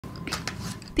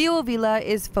Theo Avila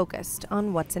is focused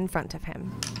on what's in front of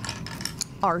him.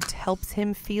 Art helps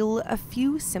him feel a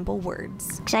few simple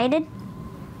words. Excited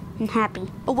and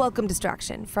happy. A welcome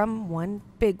distraction from one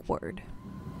big word.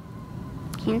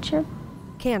 Cancer?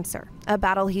 Cancer, a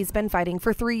battle he's been fighting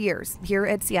for 3 years here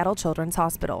at Seattle Children's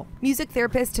Hospital. Music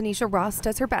therapist Tanisha Ross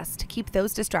does her best to keep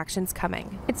those distractions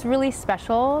coming. It's really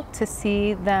special to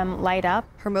see them light up.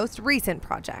 Her most recent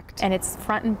project. And it's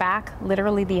front and back.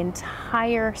 Literally the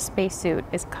entire spacesuit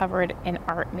is covered in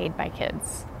art made by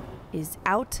kids. Is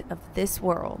out of this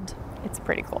world. It's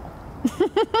pretty cool.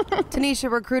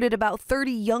 Tanisha recruited about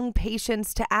 30 young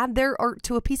patients to add their art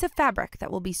to a piece of fabric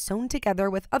that will be sewn together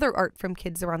with other art from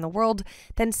kids around the world,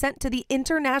 then sent to the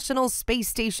International Space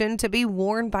Station to be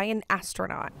worn by an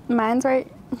astronaut. Mine's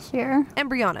right here. And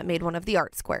Brianna made one of the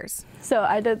art squares. So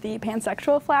I did the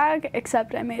pansexual flag,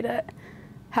 except I made it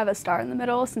have a star in the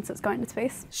middle since it's going to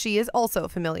space. She is also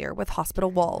familiar with hospital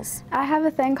walls. I have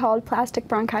a thing called plastic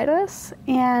bronchitis,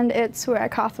 and it's where I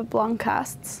cough up lung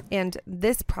casts. And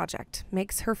this project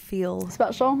makes her feel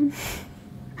special.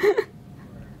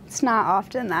 It's not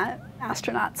often that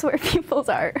astronauts wear people's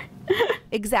art.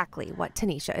 Exactly what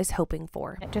Tanisha is hoping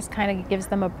for. It just kind of gives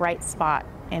them a bright spot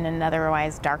in an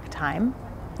otherwise dark time.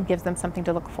 It gives them something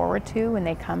to look forward to when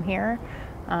they come here.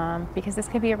 Because this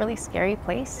could be a really scary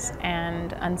place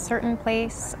and uncertain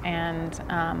place, and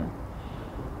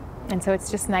so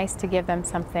it's just nice to give them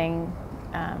something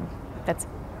that's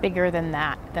bigger than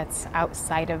that, that's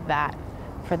outside of that,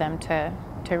 for them to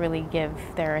really give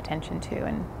their attention to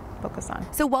and focus on.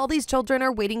 So while these children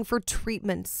are waiting for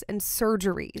treatments and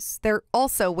surgeries, they're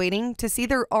also waiting to see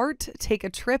their art take a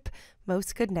trip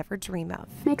most could never dream of.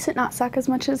 Makes it not suck as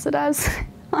much as it does,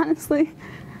 honestly.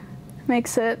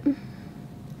 Makes it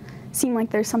seem like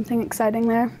there's something exciting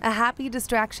there. A happy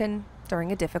distraction during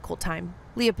a difficult time.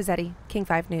 Leah Pizzetti, King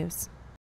 5 News.